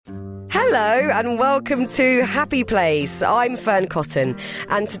Hello and welcome to Happy Place. I'm Fern Cotton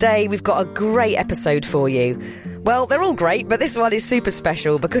and today we've got a great episode for you. Well, they're all great, but this one is super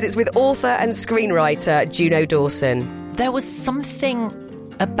special because it's with author and screenwriter Juno Dawson. There was something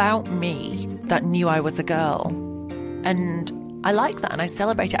about me that knew I was a girl, and I like that and I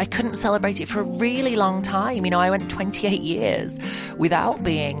celebrate it. I couldn't celebrate it for a really long time. I went 28 years without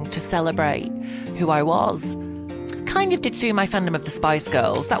being to celebrate who I was. Kind of did through my fandom of the Spice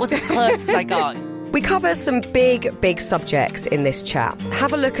Girls. That was as close as I got. We cover some big subjects in this chat.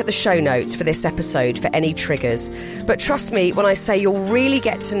 Have a look at the show notes for this episode for any triggers. But trust me when I say you'll really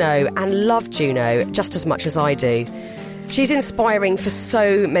get to know and love Juno just as much as I do. She's inspiring for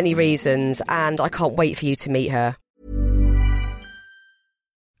so many reasons and I can't wait for you to meet her.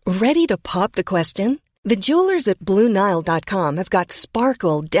 Ready to pop the question? The jewelers at BlueNile.com have got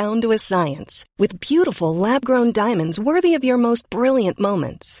sparkle down to a science with beautiful lab-grown diamonds worthy of your most brilliant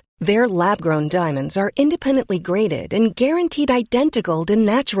moments. Their lab-grown diamonds are independently graded and guaranteed identical to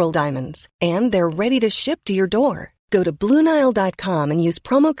natural diamonds. And they're ready to ship to your door. Go to BlueNile.com and use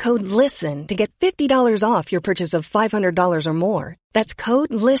promo code LISTEN to get $50 off your purchase of $500 or more. That's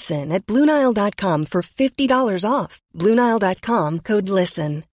code LISTEN at BlueNile.com for $50 off. BlueNile.com, code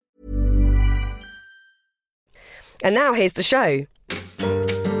LISTEN. And now here's the show.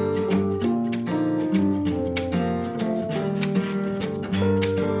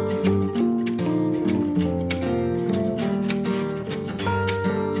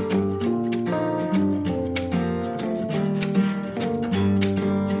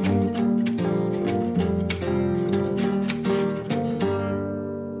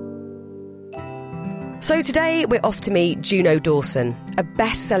 So today we're off to meet Juno Dawson, a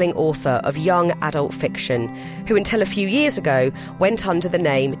best-selling author of young adult fiction, who until a few years ago went under the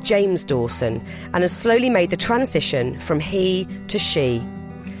name James Dawson and has slowly made the transition from he to she.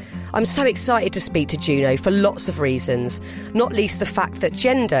 I'm so excited to speak to Juno for lots of reasons, not least the fact that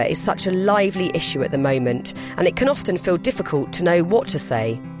gender is such a lively issue at the moment and it can often feel difficult to know what to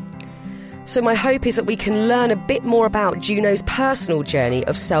say. So my hope is that we can learn a bit more about Juno's personal journey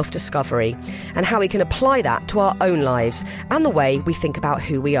of self-discovery and how we can apply that to our own lives and the way we think about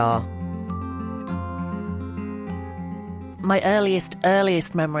who we are. My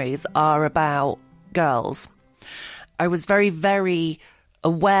earliest memories are about girls. I was very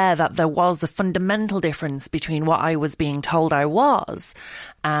aware that there was a fundamental difference between what I was being told I was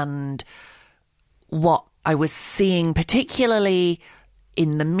and what I was seeing, particularly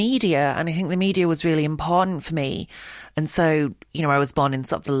in the media, and I think the media was really important for me. And so, I was born in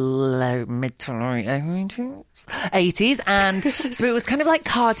sort of the low, mid to late 80s, and so it was kind of like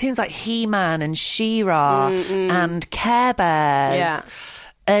cartoons like He-Man and She-Ra and Care Bears. Yeah.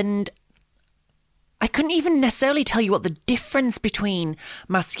 And I couldn't even necessarily tell you what the difference between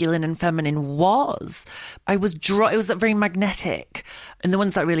masculine and feminine was. It was very magnetic. And the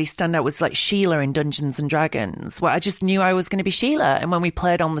ones that really stand out was like Sheila in Dungeons and Dragons, where I just knew I was going to be Sheila. And when we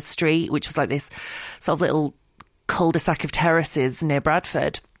played on the street, which was like this sort of little cul-de-sac of terraces near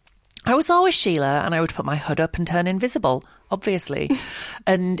Bradford, I was always Sheila, and I would put my hood up and turn invisible, obviously.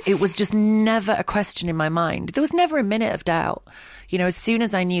 And it was just never a question in my mind. There was never a minute of doubt. As soon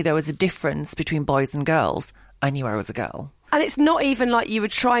as I knew there was a difference between boys and girls, I knew I was a girl. And it's not even like you were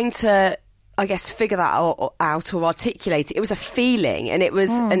trying to, I guess, figure that out or articulate it. It was a feeling, and it was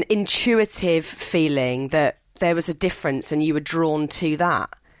an intuitive feeling that there was a difference and you were drawn to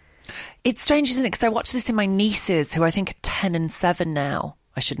that. It's strange, isn't it? Because I watch this in my nieces, who I think are 10 and 7 now.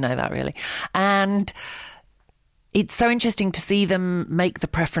 I should know that, really. And it's so interesting to see them make the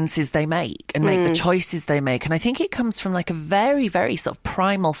preferences they make and make the choices they make. And I think it comes from like a very sort of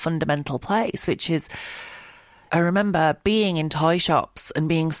primal, fundamental place, which is, I remember being in toy shops and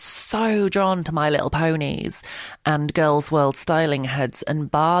being so drawn to My Little Ponies and Girls' World styling heads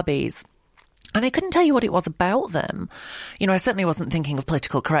and Barbies. And I couldn't tell you what it was about them. I certainly wasn't thinking of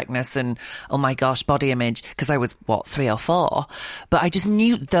political correctness and, oh my gosh, body image, because I was, 3 or 4. But I just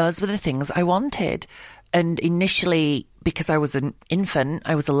knew those were the things I wanted. And initially, because I was an infant,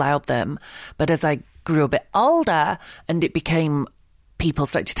 I was allowed them. But as I grew a bit older and it became, people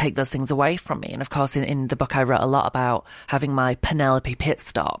started to take those things away from me. And of course, in the book, I wrote a lot about having my Penelope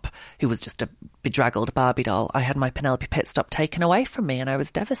Pitstop, who was just a bedraggled Barbie doll. I had my Penelope Pitstop taken away from me and I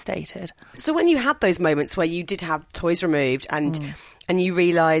was devastated. So when you had those moments where you did have toys removed and you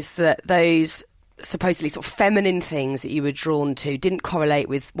realised that those supposedly sort of feminine things that you were drawn to didn't correlate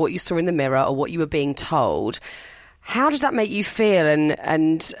with what you saw in the mirror or what you were being told, how did that make you feel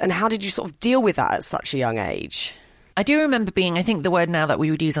and how did you sort of deal with that at such a young age? I do remember being, I think the word now that we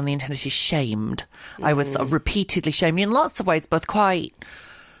would use on the internet is shamed. I was sort of repeatedly shamed in lots of ways, both quite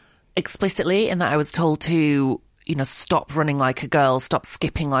explicitly, in that I was told to, you know, stop running like a girl, stop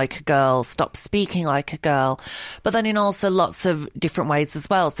skipping like a girl, stop speaking like a girl. But then in also lots of different ways as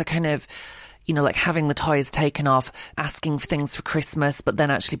well. So kind of, you know, like having the toys taken off, asking for things for Christmas, but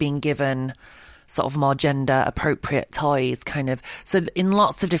then actually being given sort of more gender appropriate toys, kind of. So in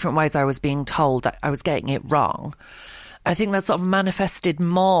lots of different ways I was being told that I was getting it wrong. I think that sort of manifested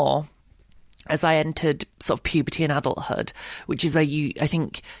more as I entered sort of puberty and adulthood, which is where I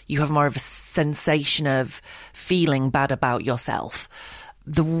think you have more of a sensation of feeling bad about yourself.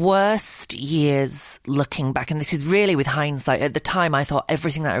 The worst years looking back, and this is really with hindsight, at the time I thought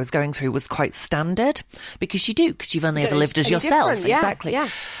everything that I was going through was quite standard, because you've only ever lived as yourself. Yeah, exactly. Yeah.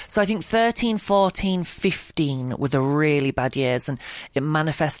 So I think 13, 14, 15 were the really bad years, and it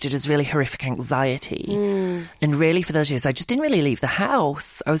manifested as really horrific anxiety. And really for those years, I just didn't really leave the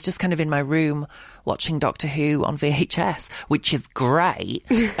house. I was just kind of in my room watching Doctor Who on VHS, which is great.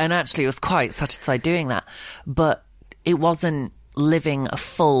 And actually I was quite satisfied doing that. But it wasn't living a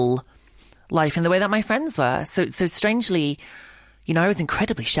full life in the way that my friends were. So strangely, you know, I was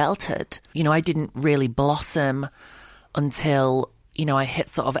incredibly sheltered. You know, I didn't really blossom until, you know, I hit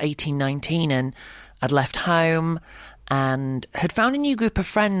sort of 18, 19 and I'd left home and had found a new group of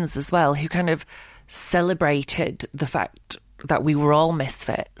friends as well who kind of celebrated the fact that we were all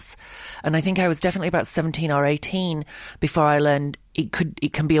misfits. And I think I was definitely about 17 or 18 before I learned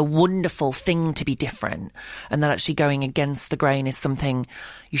it can be a wonderful thing to be different, and that actually going against the grain is something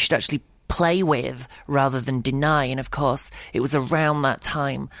you should actually play with rather than deny. And of course, it was around that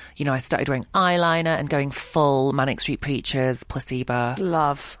time, you know, I started wearing eyeliner and going full Manic Street Preachers, Placebo.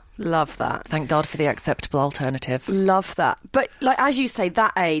 Love that. Thank God for the acceptable alternative. Love that. But like, as you say,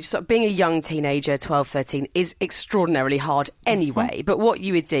 that age, sort of being a young teenager, 12, 13, is extraordinarily hard anyway. But what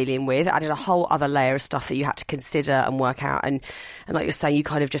you were dealing with added a whole other layer of stuff that you had to consider and work out. And like you're saying, you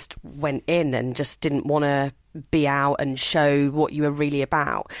kind of just went in and just didn't want to be out and show what you were really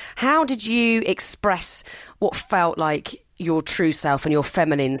about. How did you express what felt like your true self and your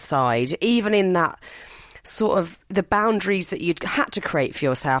feminine side, even in that sort of the boundaries that you'd had to create for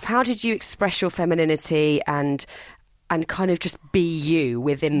yourself? How did you express your femininity and kind of just be you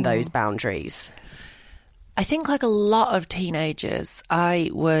within those boundaries? I think like a lot of teenagers,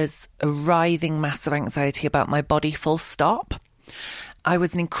 I was a writhing mass of anxiety about my body, full stop. I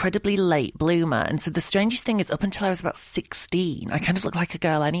was an incredibly late bloomer. And so the strangest thing is, up until I was about 16, I kind of looked like a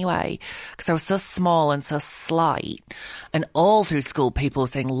girl anyway, because I was so small and so slight. And all through school, people were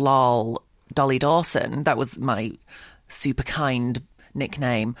saying, lol, Dolly Dawson. That was my super kind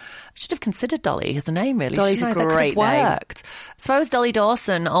nickname. I should have considered Dolly as a name, really. Dolly's a great name. Worked. So I was Dolly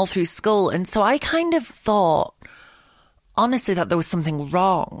Dawson all through school. And so I kind of thought, honestly, that there was something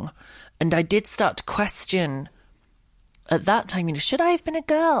wrong. And I did start to question at that time, you know, should I have been a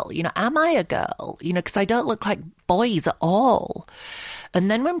girl? You know, am I a girl? You know, because I don't look like boys at all. And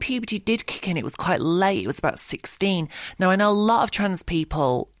then when puberty did kick in, it was quite late. It was about 16. Now, I know a lot of trans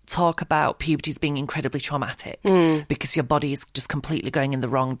people talk about puberty as being incredibly traumatic because your body is just completely going in the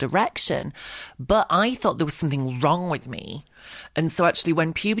wrong direction. But I thought there was something wrong with me. And so actually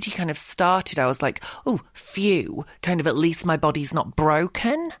when puberty kind of started, I was like, oh, phew, kind of at least my body's not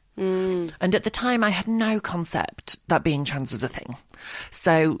broken. And at the time I had no concept that being trans was a thing.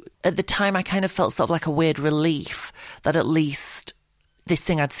 So at the time I kind of felt sort of like a weird relief that at least this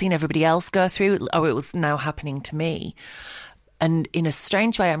thing I'd seen everybody else go through, oh, it was now happening to me. And in a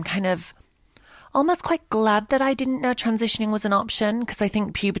strange way, I'm kind of almost quite glad that I didn't know transitioning was an option, because I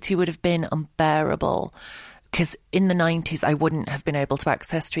think puberty would have been unbearable. Because in the 90s, I wouldn't have been able to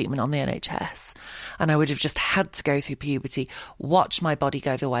access treatment on the NHS. And I would have just had to go through puberty, watch my body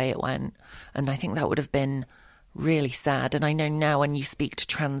go the way it went. And I think that would have been really sad. And I know now when you speak to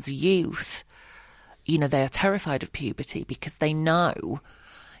trans youth, you know, they are terrified of puberty because they know,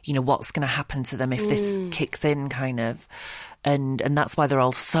 you know, what's going to happen to them if this kicks in, kind of. And that's why they're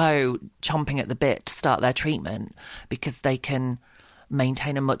all so chomping at the bit to start their treatment, because they can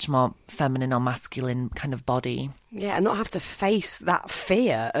maintain a much more feminine or masculine kind of body. Yeah, and not have to face that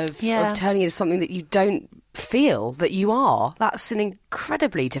fear of turning into something that you don't feel that you are. That's an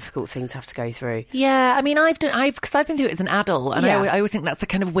incredibly difficult thing to have to go through. Yeah, I mean, because I've been through it as an adult, and I always think that's a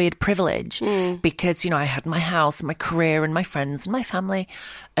kind of weird privilege because, you know, I had my house and my career and my friends and my family,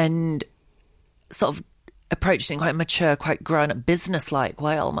 and sort of approached it in quite a mature, quite grown-up, business-like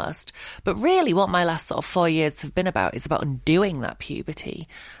way almost. But really what my last sort of 4 years have been about is about undoing that puberty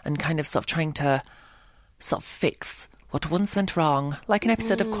and kind of sort of trying to sort of fix what once went wrong, like an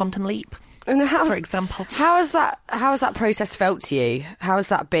episode of Quantum Leap. for example. How has that process felt to you? How has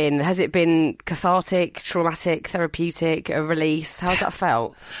that been? Has it been cathartic, traumatic, therapeutic, a release? How's that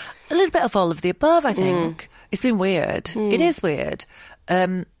felt? A little bit of all of the above, I think. It's been weird. It is weird.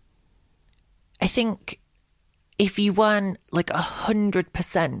 I think if you weren't like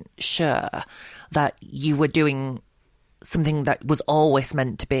 100% sure that you were doing something that was always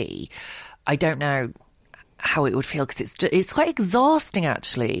meant to be, I don't know how it would feel, because it's quite exhausting,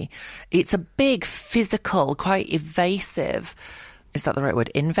 actually. It's a big physical, quite evasive. Is that the right word?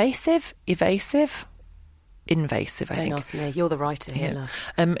 Invasive? Evasive? Invasive, I think. Don't ask me. You're the writer here,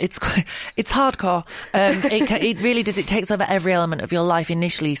 love. It's hardcore. It really does. It takes over every element of your life.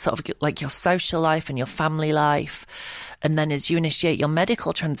 Initially, sort of like your social life and your family life, and then as you initiate your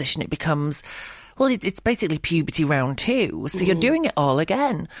medical transition, it becomes, well, it's basically puberty round 2. So you're doing it all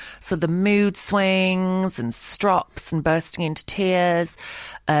again. So the mood swings and strops and bursting into tears,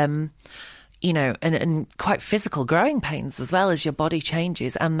 you know, and quite physical growing pains as well as your body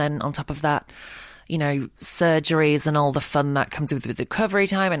changes, and then on top of that, you know, surgeries and all the fun that comes with recovery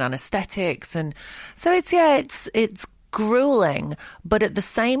time and anaesthetics. And so it's grueling, but at the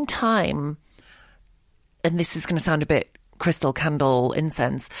same time, and this is going to sound a bit crystal candle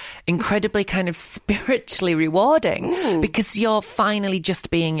incense, incredibly kind of spiritually rewarding, because you're finally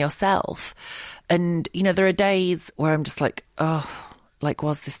just being yourself. And, you know, there are days where I'm just like, oh, like,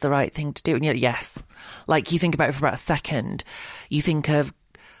 was this the right thing to do? And yes. Like, you think about it for about a second. You think of,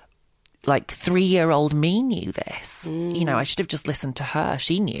 like, 3-year-old me knew this. You know, I should have just listened to her.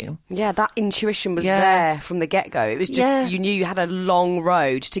 She knew. Yeah, that intuition was there from the get-go. It was just, you knew you had a long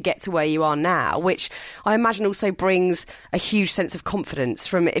road to get to where you are now, which I imagine also brings a huge sense of confidence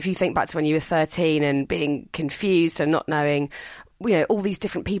from, if you think back to when you were 13 and being confused and not knowing, you know, all these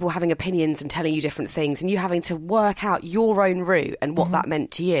different people having opinions and telling you different things, and you having to work out your own route and what that meant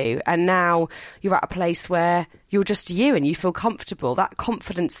to you. And now you're at a place where you're just you and you feel comfortable. That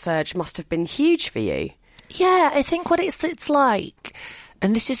confidence surge must have been huge for you. Yeah, I think what it's like,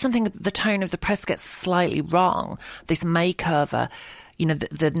 and this is something that the tone of the press gets slightly wrong, this makeover, you know,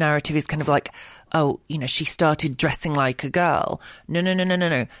 the narrative is kind of like, oh, you know, she started dressing like a girl.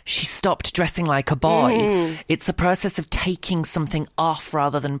 No. She stopped dressing like a boy. It's a process of taking something off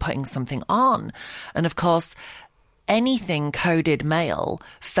rather than putting something on. And of course, anything coded male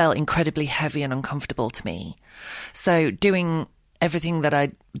felt incredibly heavy and uncomfortable to me. So doing everything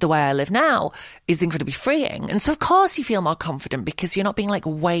the way I live now is incredibly freeing. And so of course you feel more confident because you're not being like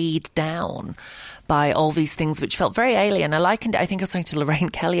weighed down by all these things which felt very alien. I likened it, I think I was talking to Lorraine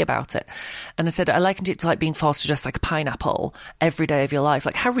Kelly about it. And I said, I likened it to like being forced to dress like a pineapple every day of your life.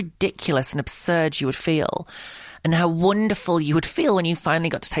 Like how ridiculous and absurd you would feel. And how wonderful you would feel when you finally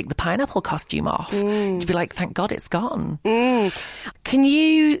got to take the pineapple costume off. To be like, thank God it's gone. Can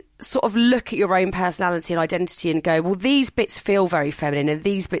you sort of look at your own personality and identity and go, well, these bits feel very feminine and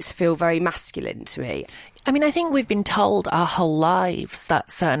these bits feel very masculine to me? I mean, I think we've been told our whole lives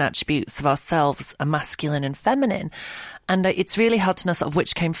that certain attributes of ourselves are masculine and feminine. And it's really hard to know sort of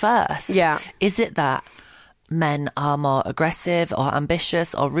which came first. Yeah. Is it that men are more aggressive or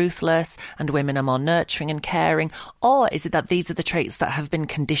ambitious or ruthless and women are more nurturing and caring? Or is it that these are the traits that have been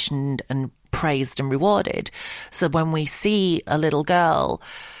conditioned and praised and rewarded? So when we see a little girl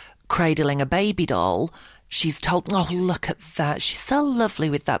cradling a baby doll, she's told, oh, look at that. She's so lovely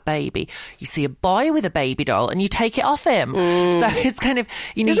with that baby. You see a boy with a baby doll and you take it off him. So it's kind of,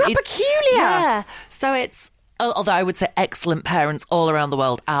 you know, isn't that peculiar? Yeah. So it's, although I would say excellent parents all around the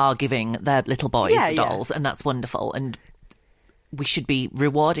world are giving their little boys dolls, and that's wonderful. And we should be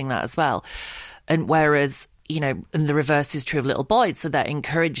rewarding that as well. And whereas, you know, and the reverse is true of little boys. So they're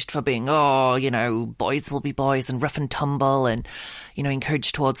encouraged for being, oh, you know, boys will be boys and rough and tumble and, you know,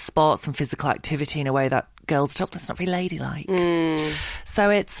 encouraged towards sports and physical activity in a way that girls don't. That's not very ladylike.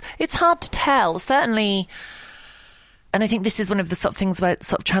 So it's hard to tell, certainly. And I think this is one of the sort of things where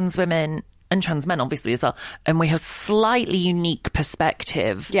sort of trans women and trans men obviously as well, and we have slightly unique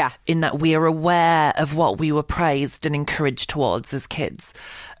perspective in that we are aware of what we were praised and encouraged towards as kids.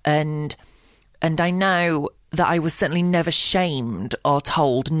 And I know that I was certainly never shamed or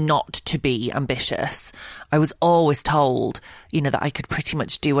told not to be ambitious. I was always told, you know, that I could pretty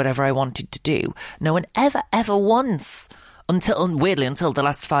much do whatever I wanted to do. No one ever once, until the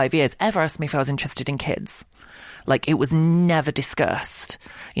last 5 years, ever asked me if I was interested in kids. Like, it was never discussed.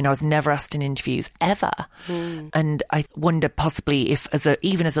 You know, I was never asked in interviews, ever. And I wonder possibly if,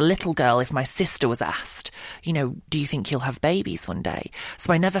 even as a little girl, if my sister was asked, you know, do you think you'll have babies one day?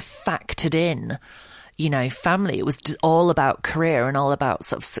 So I never factored in, you know, family. It was just all about career and all about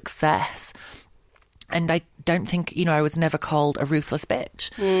sort of success. And I don't think, I was never called a ruthless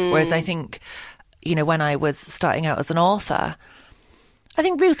bitch. Whereas I think, when I was starting out as an author, I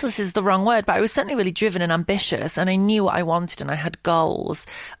think ruthless is the wrong word, but I was certainly really driven and ambitious, and I knew what I wanted and I had goals,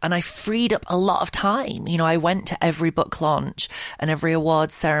 and I freed up a lot of time. I went to every book launch and every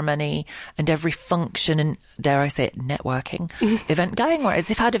awards ceremony and every function and, dare I say it, networking event going.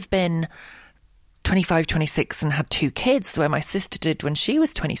 Whereas if I'd have been 25, 26 and had 2 kids the way my sister did when she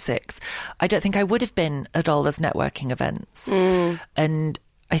was 26, I don't think I would have been at all those networking events. And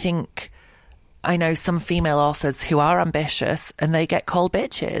I know some female authors who are ambitious and they get called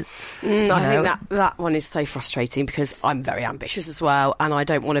bitches. I think that one is so frustrating because I'm very ambitious as well, and I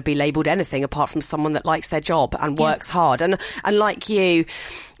don't want to be labelled anything apart from someone that likes their job and works hard. And like you,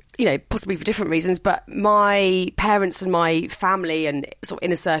 possibly for different reasons, but my parents and my family and sort of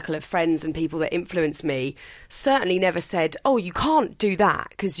inner circle of friends and people that influence me certainly never said, oh, you can't do that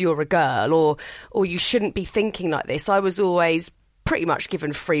because you're a girl, or you shouldn't be thinking like this. I was always pretty much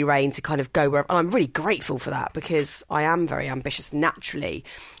given free rein to kind of go where, and I'm really grateful for that because I am very ambitious naturally,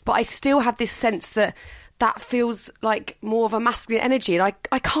 but I still have this sense that feels like more of a masculine energy, and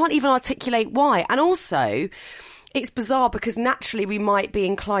I can't even articulate why. And also it's bizarre because naturally we might be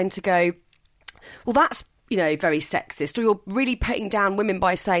inclined to go, well, that's very sexist, or you're really putting down women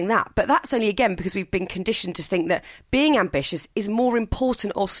by saying that. But that's only, again, because we've been conditioned to think that being ambitious is more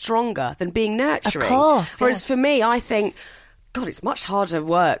important or stronger than being nurturing. Of course, whereas for me, I think, God, it's much harder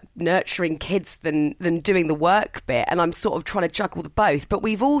work nurturing kids than doing the work bit. And I'm sort of trying to juggle the both. But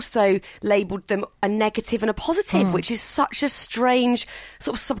we've also labelled them a negative and a positive, which is such a strange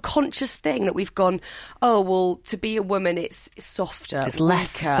sort of subconscious thing that we've gone, oh, well, to be a woman, it's softer, it's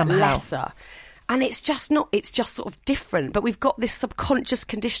less weaker, somehow. lesser. And it's just not, it's just sort of different. But we've got this subconscious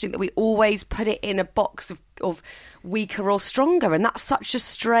conditioning that we always put it in a box of weaker or stronger. And that's such a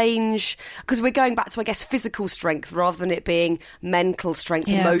strange, because we're going back to, I guess, physical strength rather than it being mental strength,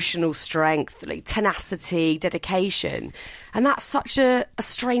 emotional strength, like tenacity, dedication. And that's such a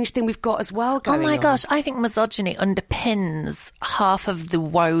strange thing we've got as well going on. Oh my gosh, I think misogyny underpins half of the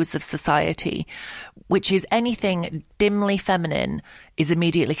woes of society, which is anything dimly feminine is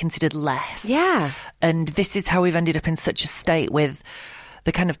immediately considered less. Yeah. And this is how we've ended up in such a state with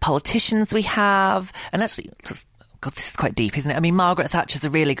the kind of politicians we have. And actually, God, this is quite deep, isn't it? I mean, Margaret Thatcher's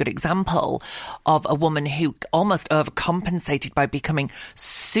a really good example of a woman who almost overcompensated by becoming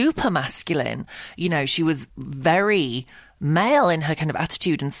super masculine. She was very male in her kind of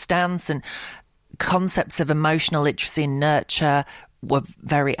attitude and stance, and concepts of emotional literacy and nurture were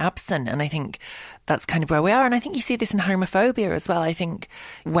very absent. And I think that's kind of where we are. And I think you see this in homophobia as well. I think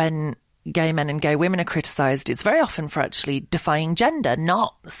when gay men and gay women are criticised, it's very often for actually defying gender,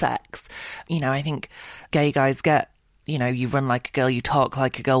 not sex. I think gay guys get, you run like a girl, you talk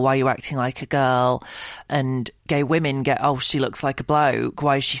like a girl, why are you acting like a girl? And gay women get, oh, she looks like a bloke,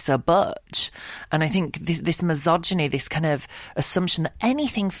 why is she so butch? And I think this misogyny, this kind of assumption that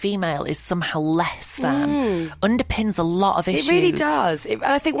anything female is somehow less than, underpins a lot of issues. It really does. And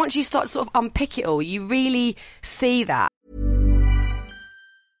I think once you start to sort of unpick it all, you really see that.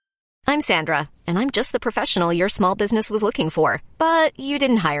 I'm Sandra, and I'm just the professional your small business was looking for. But you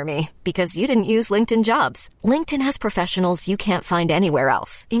didn't hire me because you didn't use LinkedIn Jobs. LinkedIn has professionals you can't find anywhere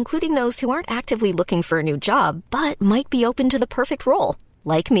else, including those who aren't actively looking for a new job, but might be open to the perfect role,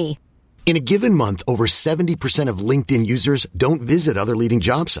 like me. In a given month, over 70% of LinkedIn users don't visit other leading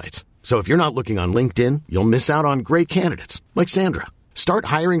job sites. So if you're not looking on LinkedIn, you'll miss out on great candidates like Sandra. Start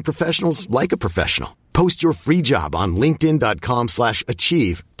hiring professionals like a professional. Post your free job on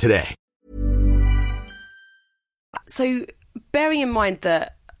linkedin.com/achieve today. So bearing in mind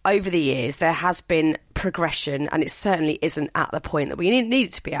that over the years there has been progression, and it certainly isn't at the point that we need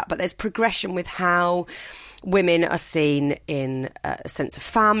it to be at, but there's progression with how women are seen in a sense of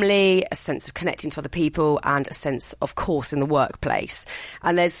family, a sense of connecting to other people, and a sense, of course, in the workplace.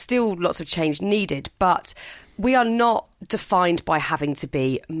 And there's still lots of change needed, but we are not defined by having to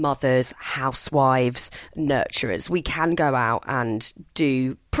be mothers, housewives, nurturers. We can go out and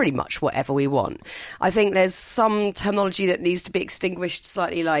do pretty much whatever we want. I think there's some terminology that needs to be extinguished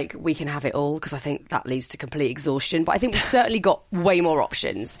slightly, like we can have it all, because I think that leads to complete exhaustion. But I think we've certainly got way more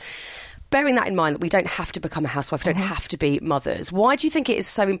options. Bearing that in mind, that we don't have to become a housewife, we don't have to be mothers, why do you think it is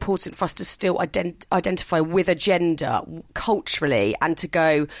so important for us to still identify with a gender culturally and to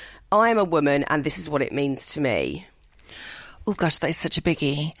go, I am a woman and this is what it means to me? Oh gosh, that is such a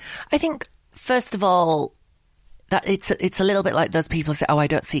biggie. I think, first of all, that it's a little bit like those people say, oh, I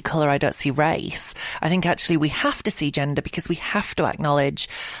don't see colour, I don't see race. I think actually we have to see gender because we have to acknowledge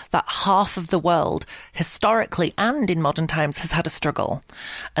that half of the world, historically and in modern times, has had a struggle,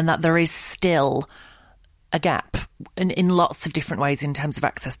 and that there is still a gap in lots of different ways in terms of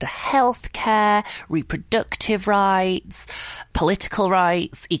access to healthcare, reproductive rights, political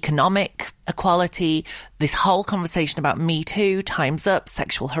rights, economic equality, this whole conversation about Me Too, Time's Up,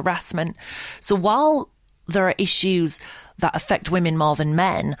 sexual harassment. So while there are issues that affect women more than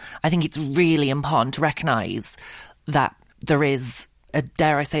men, I think it's really important to recognise that there is,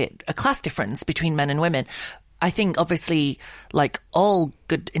 dare I say it, a class difference between men and women. I think, obviously, like all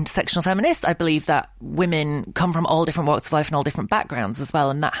good intersectional feminists, I believe that women come from all different walks of life and all different backgrounds as well,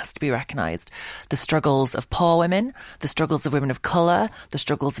 and that has to be recognised. The struggles of poor women, the struggles of women of colour, the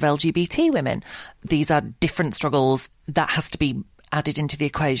struggles of LGBT women, these are different struggles that has to be added into the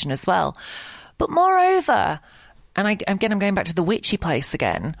equation as well. But moreover, and I'm going back to the witchy place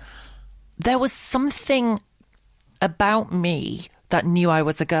again, there was something about me that knew I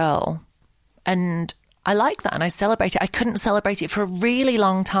was a girl, and I like that and I celebrate it. I couldn't celebrate it for a really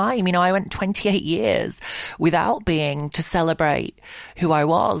long time. You know, I went 28 years without being to celebrate who I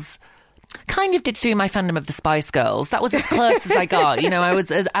was. Kind of did through my fandom of the Spice Girls. That was as close as I got. You know, I was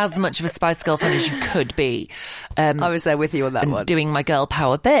as much of a Spice Girl fan as you could be. I was there with you on that one. Doing my girl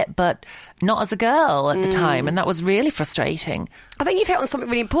power bit, but not as a girl at the time. And that was really frustrating. I think you've hit on something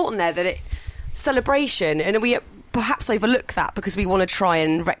really important there, that celebration, and we perhaps overlook that because we want to try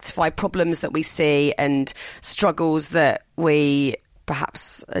and rectify problems that we see and struggles that we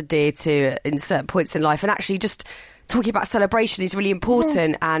perhaps adhere to in certain points in life. And actually just talking about celebration is really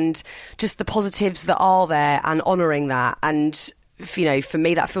important, and just the positives that are there and honouring that. And, you know, for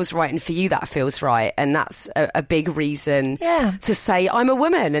me that feels right, and for you that feels right, and that's a big reason to say I'm a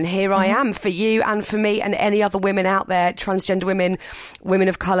woman and here I am, for you and for me and any other women out there, transgender women, women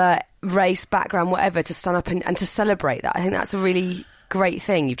of colour, race, background, whatever, to stand up and to celebrate that. I think that's a really great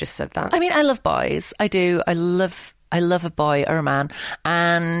thing. You've just said that. I mean, I love boys. I do. I love a boy or a man,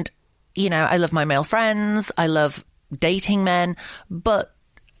 and, you know, I love my male friends. I love dating men, but,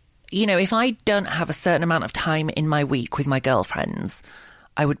 you know, if I don't have a certain amount of time in my week with my girlfriends,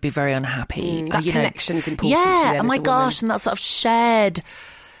 I would be very unhappy. That connection's important to yeah, them. Oh my gosh, and that sort of shared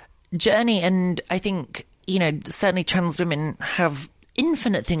journey. And I think, you know, certainly trans women have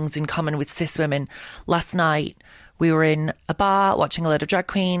infinite things in common with cis women. Last night we were in a bar watching a load of drag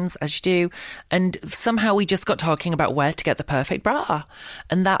queens, as you do, and somehow we just got talking about where to get the perfect bra.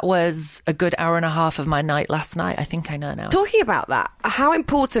 And that was a good hour and a half of my night last night. I think I know now. Talking about that, how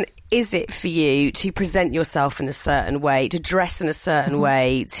important is it for you to present yourself in a certain way, to dress in a certain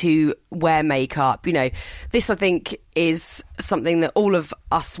way, to wear makeup? You know, this, I think, is something that all of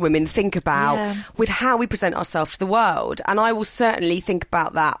us women think about with how we present ourselves to the world. And I will certainly think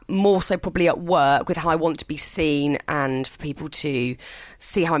about that more so probably at work, with how I want to be seen and for people to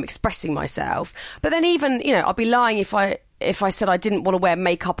see how I'm expressing myself. But then even, you know, I'd be lying if I said I didn't want to wear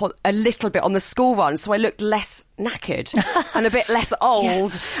makeup a little bit on the school run, so I looked less knackered and a bit less old.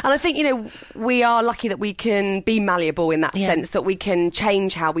 Yes. And I think, you know, we are lucky that we can be malleable in that sense, that we can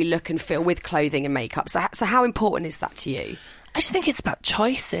change how we look and feel with clothing and makeup. So how important is that to you? I just think it's about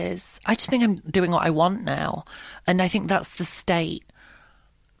choices. I just think I'm doing what I want now. And I think that's the state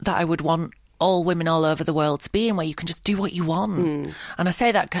that I would want all women all over the world to be in, where you can just do what you want. And I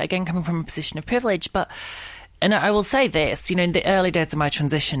say that, again, coming from a position of privilege, but... And I will say this, you know, in the early days of my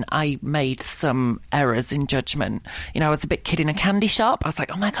transition, I made some errors in judgment. You know, I was a bit kid in a candy shop. I was like,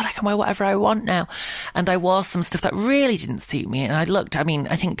 oh my God, I can wear whatever I want now. And I wore some stuff that really didn't suit me. And I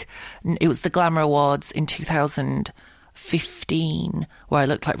think it was the Glamour Awards in 2015 where I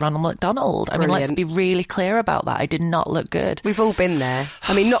looked like Ronald McDonald. I mean, let's be really clear about that. I did not look good. We've all been there.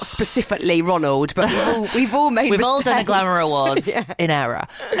 I mean, not specifically Ronald, but we've all made mistakes. All done a Glamour Awards in error.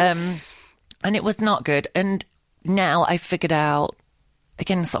 And it was not good. And now I've figured out,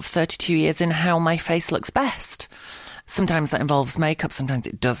 again, sort of 32 years in, how my face looks best. Sometimes that involves makeup, sometimes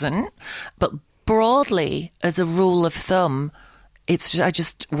it doesn't. But broadly, as a rule of thumb, it's just, I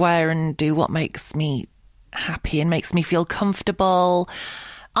just wear and do what makes me happy and makes me feel comfortable.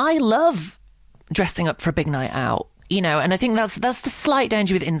 I love dressing up for a big night out. You know, and I think that's the slight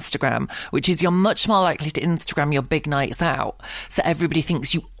danger with Instagram, which is you're much more likely to Instagram your big nights out. So everybody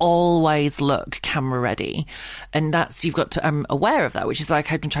thinks you always look camera ready. And you've got to, I'm aware of that, which is why I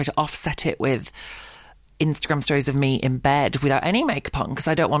can try to offset it with Instagram stories of me in bed without any makeup on, because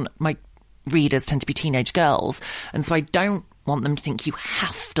I don't want, my readers tend to be teenage girls. And so I don't want them to think you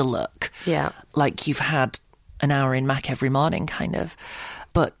have to look like you've had an hour in Mac every morning, kind of.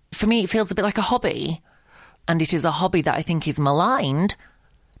 But for me, it feels a bit like a hobby. And it is a hobby that I think is maligned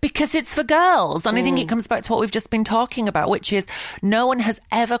because it's for girls. And I think it comes back to what we've just been talking about, which is no one has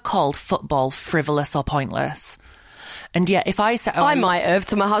ever called football frivolous or pointless. And yet, if I say... I might have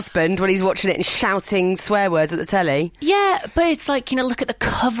to my husband when he's watching it and shouting swear words at the telly. Yeah, but it's like, look at the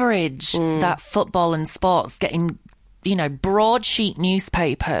coverage that football and sports getting, broadsheet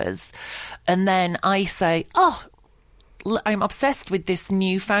newspapers. And then I say, I'm obsessed with this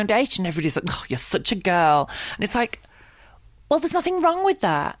new foundation. Everybody's like, oh, you're such a girl. And it's like, well, there's nothing wrong with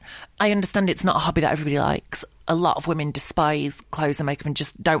that. I understand it's not a hobby that everybody likes. A lot of women despise clothes and makeup and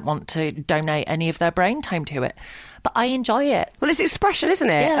just don't want to donate any of their brain time to it. But I enjoy it. Well, it's expression, isn't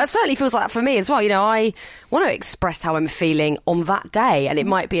it? Yeah. That certainly feels like that for me as well. I want to express how I'm feeling on that day. And it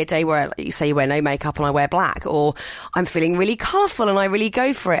might be a day where, like you say, you wear no makeup and I wear black. Or I'm feeling really colourful and I really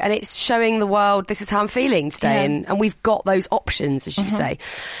go for it. And it's showing the world, this is how I'm feeling today. Yeah. And we've got those options, as you say.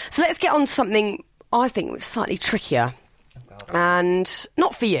 So let's get on to something I think was slightly trickier. And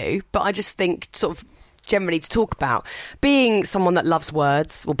not for you, but I just think sort of generally to talk about being someone that loves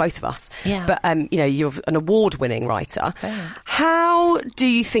words, well, both of us. Yeah. But, you're an award-winning writer. How do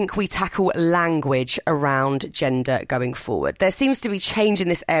you think we tackle language around gender going forward? There seems to be change in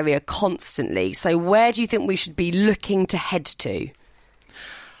this area constantly. So where do you think we should be looking to head to?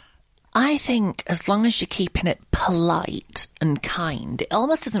 I think as long as you're keeping it polite and kind, it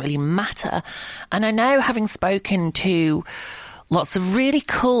almost doesn't really matter. And I know, having spoken to lots of really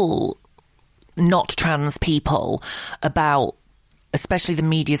cool not trans people about especially the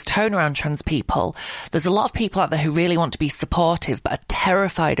media's tone around trans people, there's a lot of people out there who really want to be supportive but are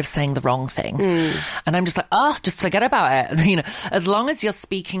terrified of saying the wrong thing. And I'm just like, just forget about it. As long as you're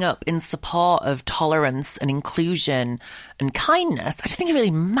speaking up in support of tolerance and inclusion and kindness, I don't think it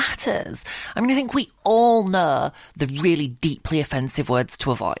really matters. I think we all know the really deeply offensive words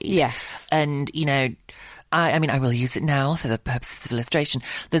to avoid. Yes. And, I will use it now for the purposes of illustration.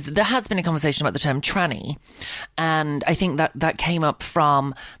 There has been a conversation about the term tranny, and I think that came up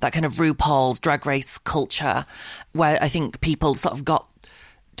from that kind of RuPaul's Drag Race culture, where I think people sort of got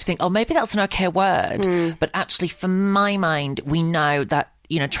to think, maybe that's an okay word. But actually, for my mind, we know that,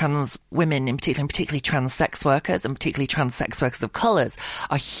 trans women in particular, and particularly trans sex workers, and particularly trans sex workers of colours,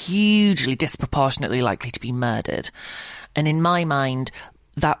 are hugely disproportionately likely to be murdered. And in my mind,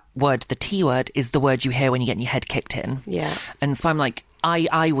 that word, the T word, is the word you hear when you're getting your head kicked in. Yeah. And so I'm like,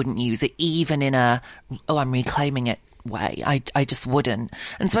 I wouldn't use it even in a, I'm reclaiming it way. I just wouldn't.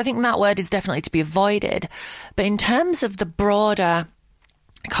 And so I think that word is definitely to be avoided. But in terms of the broader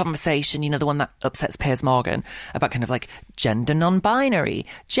conversation, the one that upsets Piers Morgan about kind of like gender non-binary,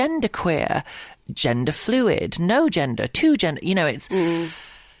 gender queer, gender fluid, no gender, two gender, it's,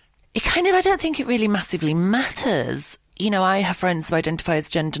 it kind of, I don't think it really massively matters. I have friends who identify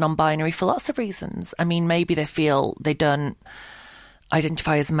as gender non-binary for lots of reasons. Maybe they feel they don't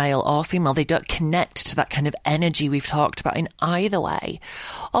identify as male or female. They don't connect to that kind of energy we've talked about in either way.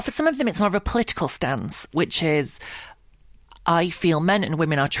 Or for some of them, it's more of a political stance, which is, I feel men and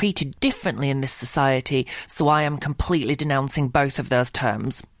women are treated differently in this society, so I am completely denouncing both of those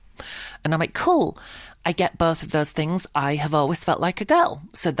terms. And I'm like, cool, I get both of those things. I have always felt like a girl,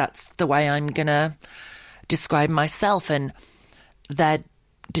 so that's the way I'm going to describe myself. And their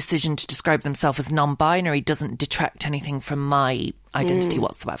decision to describe themselves as non-binary doesn't detract anything from my identity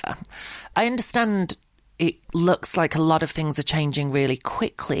whatsoever. I understand it looks like a lot of things are changing really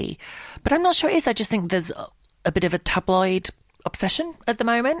quickly, but I'm not sure it is. I just think there's a bit of a tabloid obsession at the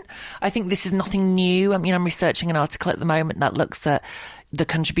moment. I think this is nothing new. I'm researching an article at the moment that looks at the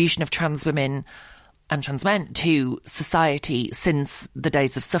contribution of trans women and trans men to society since the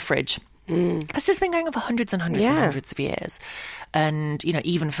days of suffrage. This has been going on for hundreds and hundreds and hundreds of years. And,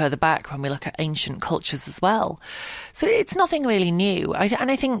 even further back when we look at ancient cultures as well. So it's nothing really new. And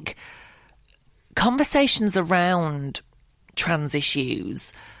I think conversations around trans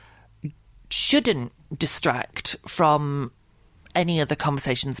issues shouldn't distract from any other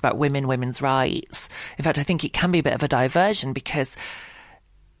conversations about women's rights. In fact, I think it can be a bit of a diversion, because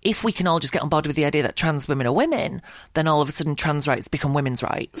if we can all just get on board with the idea that trans women are women, then all of a sudden trans rights become women's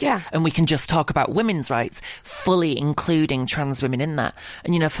rights. Yeah. And we can just talk about women's rights, fully including trans women in that.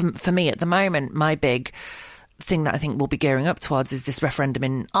 And, for me at the moment, my big thing that I think we'll be gearing up towards is this referendum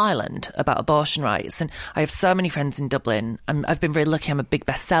in Ireland about abortion rights. And I have so many friends in Dublin. I've been very lucky. I'm a big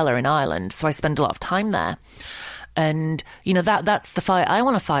bestseller in Ireland, so I spend a lot of time there. And, that's the fight I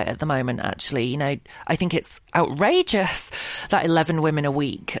want to fight at the moment, actually. I think it's outrageous that 11 women a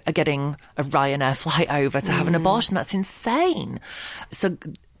week are getting a Ryanair flight over to have an abortion. That's insane. So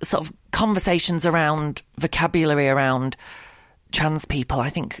sort of conversations around vocabulary around trans people, I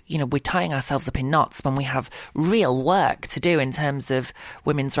think, we're tying ourselves up in knots when we have real work to do in terms of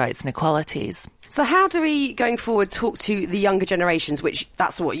women's rights and equalities. So how do we, going forward, talk to the younger generations, which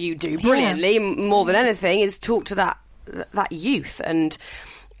that's what you do brilliantly, more than anything, is talk to that that youth and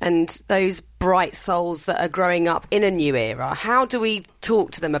those bright souls that are growing up in a new era? How do we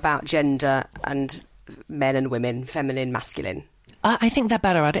talk to them about gender and men and women, feminine, masculine? I think they're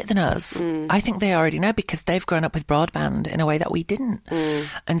better at it than us. I think they already know because they've grown up with broadband in a way that we didn't.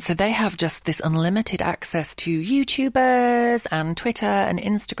 And so they have just this unlimited access to YouTubers and Twitter and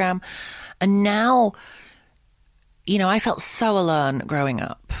Instagram. And now, you know, I felt so alone growing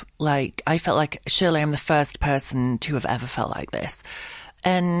up. Like, I felt like surely I'm the first person to have ever felt like this.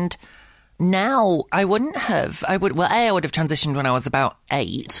 And now I wouldn't have. I would have transitioned when I was about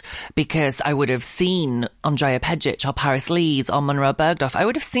 8 because I would have seen Andrea Pejic or Paris Lees or Monroe Bergdorf. I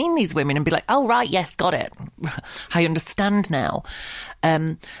would have seen these women and be like, oh, right, yes, got it. I understand now.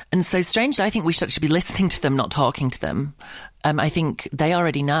 And so strangely, I think we should actually be listening to them, not talking to them. I think they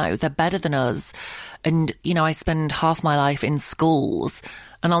already know. They're better than us. And, you know, I spend half my life in schools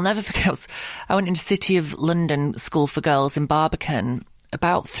and I'll never forget, I went into City of London School for Girls in Barbican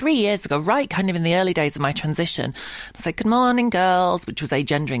about 3 years ago, right kind of in the early days of my transition. It's like, good morning, girls, which was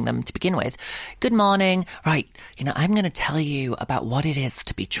agendering them to begin with. Good morning. Right, you know, I'm going to tell you about what it is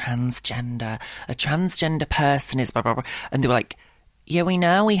to be transgender. A transgender person is blah, blah, blah. And they were like, yeah, we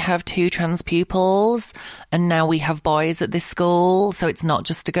know we have 2 trans pupils and now we have boys at this school, so it's not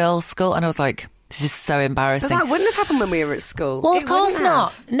just a girls' school. And I was like, this is so embarrassing. But that wouldn't have happened when we were at school. Well, of course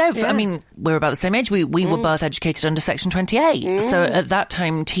not. No, I mean, we're about the same age. We were both educated under Section 28. So at that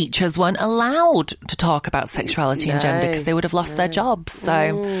time, teachers weren't allowed to talk about sexuality and gender because they would have lost their jobs.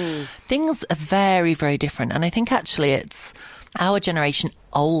 So things are very, very different. And I think actually it's our generation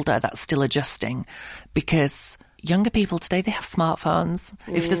older that's still adjusting because younger people today, they have smartphones.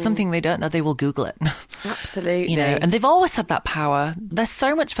 If there's something they don't know, they will Google it. Absolutely. You know, and they've always had that power. They're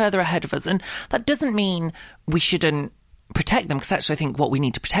so much further ahead of us. And that doesn't mean we shouldn't protect them, because actually I think what we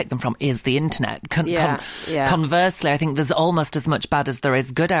need to protect them from is the internet. Conversely, I think there's almost as much bad as there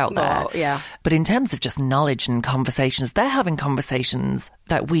is good out there. Yeah. But in terms of just knowledge and conversations, they're having conversations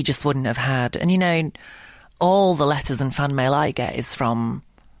that we just wouldn't have had. And, you know, all the letters and fan mail I get is from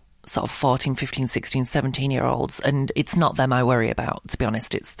sort of 14, 15, 16, 17-year-olds. And it's not them I worry about, to be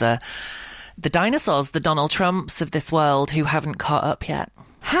honest. It's the dinosaurs, the Donald Trumps of this world who haven't caught up yet.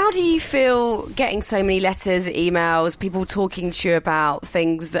 How do you feel getting so many letters, emails, people talking to you about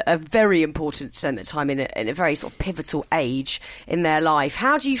things that are very important to them at the time in a very sort of pivotal age in their life?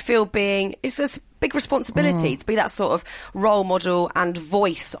 How do you feel it's a big responsibility to be that sort of role model and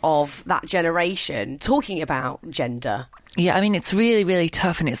voice of that generation talking about gender? Yeah, I mean, it's really, really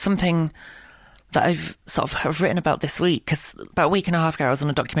tough, and it's something that I've sort of have written about this week, because about a week and a half ago I was on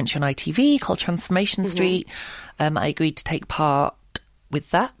a documentary on ITV called Transformation Street. I agreed to take part with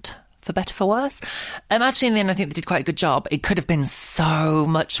that, for better, for worse. Actually, in the end, I think they did quite a good job. It could have been so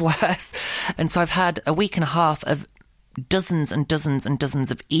much worse. And so I've had a week and a half of dozens and dozens and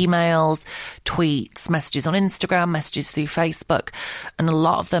dozens of emails, tweets, messages on Instagram, messages through Facebook. And a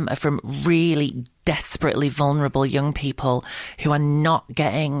lot of them are from really desperately vulnerable young people who are not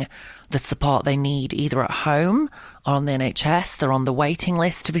getting the support they need either at home or on the NHS. They're on the waiting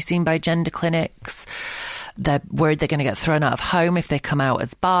list to be seen by gender clinics. They're worried they're going to get thrown out of home if they come out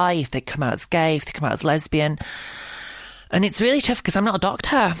as bi, if they come out as gay, if they come out as lesbian. And it's really tough because I'm not a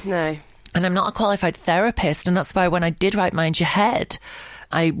doctor. No. And I'm not a qualified therapist. And that's why when I did write Mind Your Head,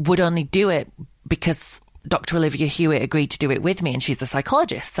 I would only do it because Dr. Olivia Hewitt agreed to do it with me, and she's a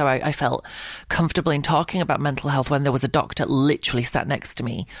psychologist. So I felt comfortable in talking about mental health when there was a doctor literally sat next to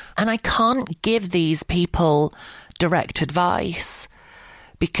me. And I can't give these people direct advice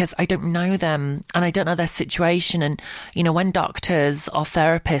because I don't know them and I don't know their situation. And, you know, when doctors or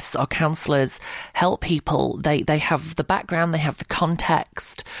therapists or counsellors help people, they have the background, they have the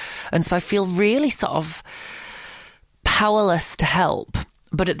context. And so I feel really sort of powerless to help.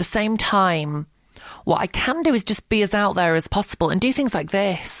 But at the same time, what I can do is just be as out there as possible and do things like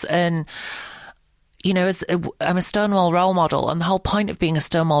this. And, you know, I'm a Stonewall role model, and the whole point of being a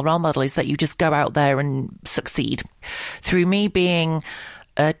Stonewall role model is that you just go out there and succeed. Through me being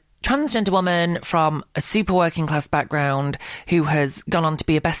a transgender woman from a super working class background who has gone on to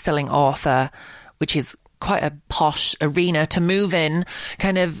be a best-selling author, which is quite a posh arena to move in,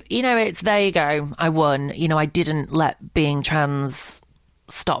 kind of, you know, it's, there you go, I won. You know, I didn't let being trans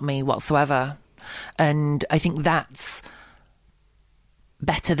stop me whatsoever. And I think that's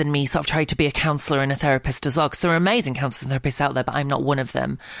better than me sort of trying to be a counsellor and a therapist as well, because there are amazing counsellors and therapists out there, but I'm not one of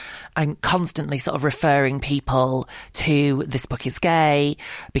them. I'm constantly sort of referring people to This Book Is Gay,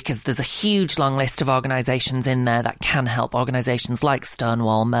 because there's a huge long list of organisations in there that can help, organisations like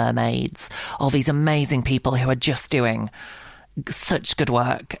Stonewall, Mermaids, all these amazing people who are just doing such good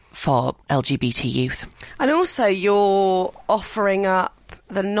work for LGBT youth. And also you're offering up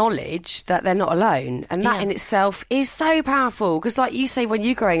the knowledge that they're not alone. And that in itself is so powerful. Because like you say, when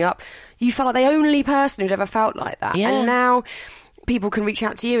you were growing up, you felt like the only person who'd ever felt like that. Yeah. And now people can reach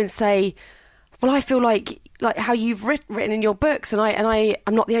out to you and say, well, I feel like how you've written in your books, and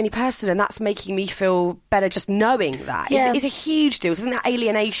I'm not the only person, and that's making me feel better just knowing that. Yeah. It's a huge deal. So I think that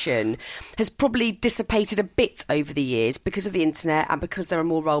alienation has probably dissipated a bit over the years because of the internet and because there are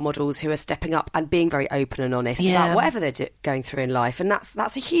more role models who are stepping up and being very open and honest about whatever they're going through in life, and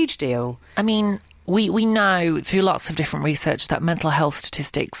that's a huge deal. I mean, we know through lots of different research that mental health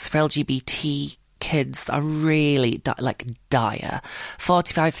statistics for LGBT kids are really dire.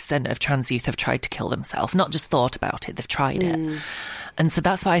 45% of trans youth have tried to kill themselves, not just thought about it, they've tried it. And so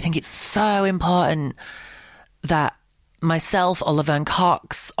that's why I think it's so important that myself or Laverne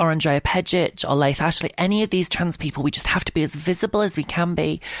Cox or Andrea Pejic or Laith Ashley, any of these trans people, we just have to be as visible as we can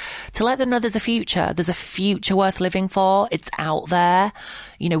be to let them know there's a future. There's a future worth living for. It's out there.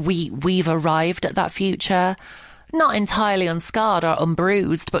 You know, we've arrived at that future. Not entirely unscarred or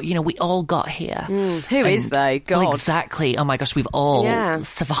unbruised, but, you know, we all got here. Who is, though? God. Well, exactly. Oh, my gosh, we've all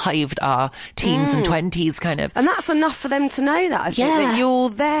survived our teens and 20s, kind of. And that's enough for them to know that, I think, that you're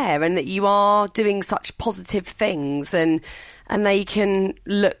there and that you are doing such positive things and they can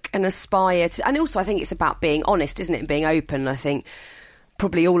look and aspire to... And also, I think it's about being honest, isn't it, and being open. I think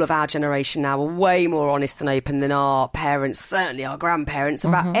probably all of our generation now are way more honest and open than our parents, certainly our grandparents,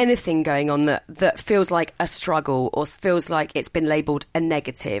 about anything going on that feels like a struggle or feels like it's been labelled a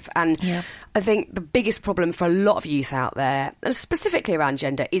negative. And I think the biggest problem for a lot of youth out there, and specifically around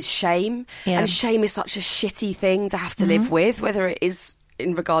gender, is shame. And shame is such a shitty thing to have to live with, whether it is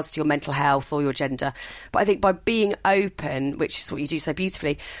in regards to your mental health or your gender. But I think by being open, which is what you do so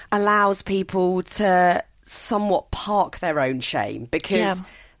beautifully, allows people to somewhat park their own shame because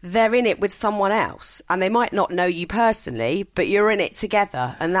they're in it with someone else and they might not know you personally, but you're in it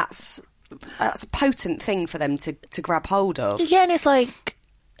together, and that's a potent thing for them to grab hold of. Yeah, and it's like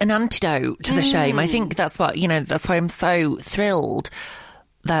an antidote to the shame. I think that's what, you know, that's why I'm so thrilled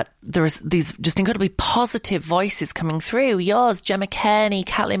that there is these just incredibly positive voices coming through. Yours, Gemma Kearney,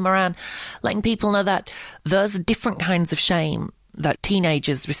 Caitlin Moran, letting people know that there's different kinds of shame that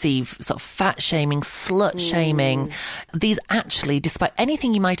teenagers receive, sort of fat shaming, slut shaming. These actually, despite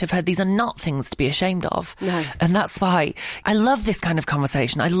anything you might have heard, these are not things to be ashamed of. No. And that's why I love this kind of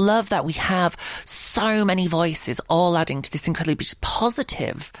conversation. I love that we have so many voices all adding to this incredibly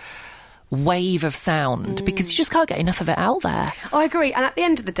positive wave of sound because you just can't get enough of it out there. I agree. And at the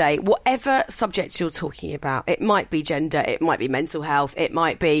end of the day, whatever subject you're talking about, it might be gender, it might be mental health, it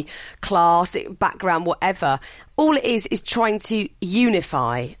might be class, background, whatever. All it is trying to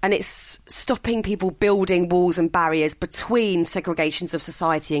unify, and it's stopping people building walls and barriers between segregations of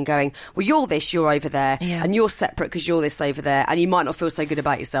society and going, well, you're this, you're over there, and you're separate because you're this over there, and you might not feel so good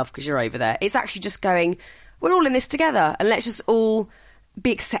about yourself because you're over there. It's actually just going, we're all in this together, and let's just all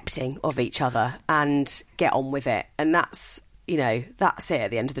be accepting of each other and get on with it. And that's, you know, that's it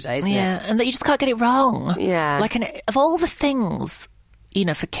at the end of the day, isn't it? Yeah, and that you just can't get it wrong. Yeah. Like, of all the things, you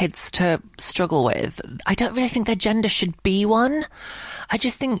know, for kids to struggle with, I don't really think their gender should be one. I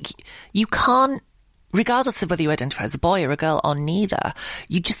just think you can't, regardless of whether you identify as a boy or a girl or neither,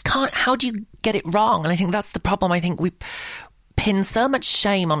 you just can't, how do you get it wrong? And I think that's the problem. I think we pin so much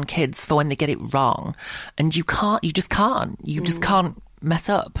shame on kids for when they get it wrong, and you just can't mess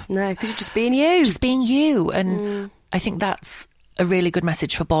up. No, because you're just being you. Just being you. And I think that's a really good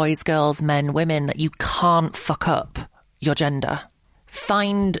message for boys, girls, men, women, that you can't fuck up your gender.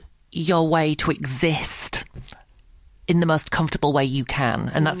 Find your way to exist in the most comfortable way you can.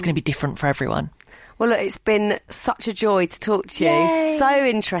 And that's going to be different for everyone. Well, look, it's been such a joy to talk to you. Yay. So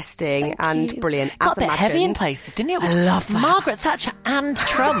interesting and brilliant. Got a bit heavy in places, didn't it? I love that. Margaret Thatcher and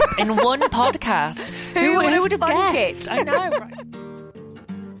Trump in one podcast. Who would have guessed? it? I know, right?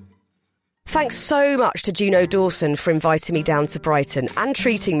 Thanks so much to Juno Dawson for inviting me down to Brighton and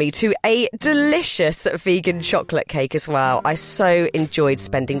treating me to a delicious vegan chocolate cake as well. I so enjoyed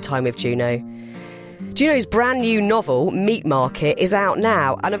spending time with Juno. Juno's brand new novel, Meat Market, is out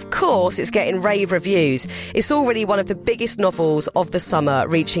now, and of course it's getting rave reviews. It's already one of the biggest novels of the summer,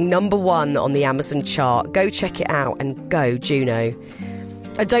 reaching #1 on the Amazon chart. Go check it out and go Juno.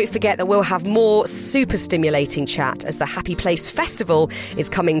 And don't forget that we'll have more super stimulating chat as the Happy Place Festival is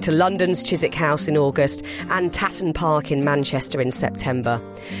coming to London's Chiswick House in August and Tatton Park in Manchester in September.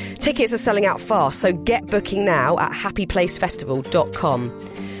 Tickets are selling out fast, so get booking now at happyplacefestival.com.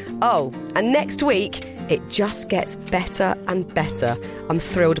 Oh, and next week, It just gets better and better. I'm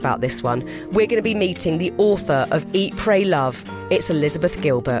thrilled about this one. We're going to be meeting the author of Eat, Pray, Love. It's Elizabeth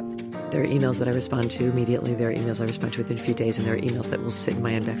Gilbert. There are emails that I respond to immediately. There are emails I respond to within a few days. And there are emails that will sit in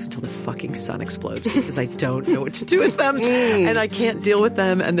my inbox until the fucking sun explodes because I don't know what to do with them. And I can't deal with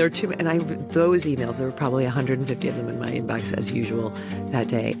them. And those emails, there were probably 150 of them in my inbox as usual that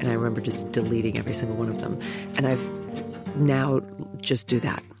day. And I remember just deleting every single one of them. And I've now just do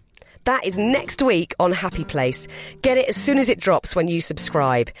that. That is next week on Happy Place. Get it as soon as it drops when you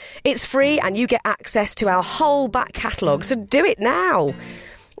subscribe. It's free and you get access to our whole back catalogue, so do it now.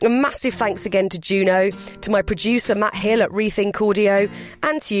 A massive thanks again to Juno, to my producer Matt Hill at Rethink Audio,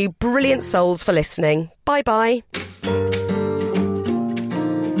 and to you brilliant souls for listening. Bye-bye.